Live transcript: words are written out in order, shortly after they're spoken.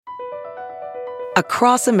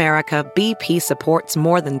Across America, BP supports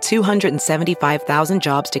more than 275,000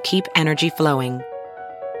 jobs to keep energy flowing.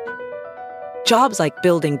 Jobs like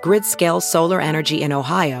building grid-scale solar energy in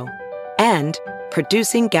Ohio and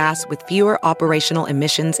producing gas with fewer operational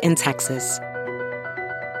emissions in Texas.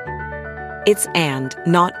 It's and,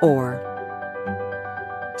 not or.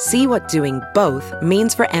 See what doing both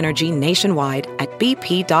means for energy nationwide at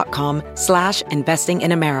bp.com/investing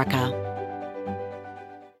in America.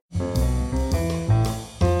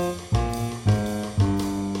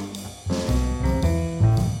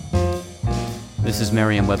 This is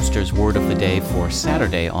Merriam-Webster's Word of the Day for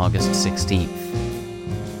Saturday, August 16th.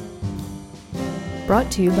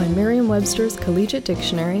 Brought to you by Merriam-Webster's Collegiate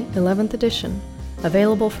Dictionary, 11th edition.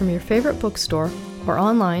 Available from your favorite bookstore or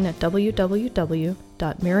online at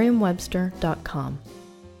www.merriam-webster.com.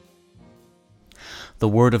 The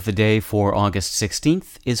word of the day for August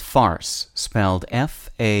 16th is farce, spelled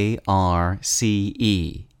F-A-R-C-E.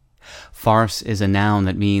 Farce is a noun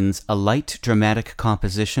that means a light dramatic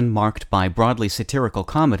composition marked by broadly satirical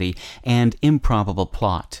comedy and improbable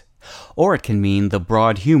plot. Or it can mean the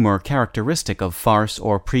broad humor characteristic of farce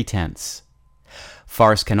or pretense.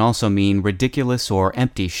 Farce can also mean ridiculous or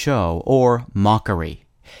empty show, or mockery.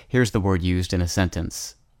 Here's the word used in a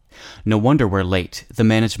sentence. No wonder we're late. The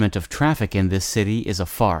management of traffic in this city is a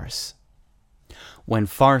farce. When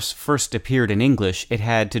farce first appeared in English, it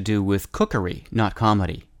had to do with cookery, not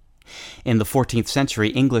comedy. In the 14th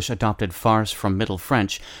century, English adopted farce from Middle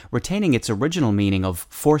French, retaining its original meaning of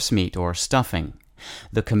forcemeat or stuffing.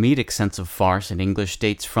 The comedic sense of farce in English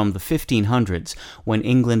dates from the 1500s, when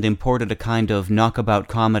England imported a kind of knockabout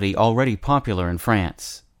comedy already popular in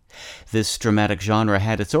France. This dramatic genre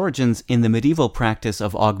had its origins in the medieval practice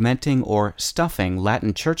of augmenting or stuffing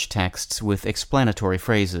Latin church texts with explanatory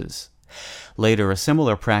phrases. Later, a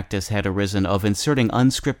similar practice had arisen of inserting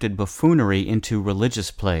unscripted buffoonery into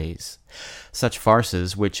religious plays. Such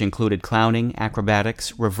farces, which included clowning,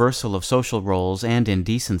 acrobatics, reversal of social roles, and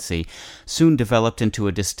indecency, soon developed into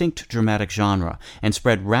a distinct dramatic genre and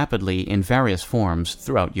spread rapidly in various forms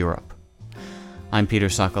throughout Europe. I'm Peter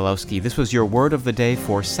Sokolowski. This was your Word of the Day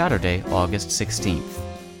for Saturday, August 16th.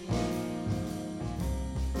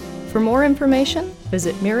 For more information,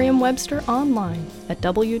 visit Merriam-Webster online at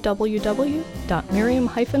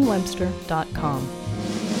www.merriam-webster.com.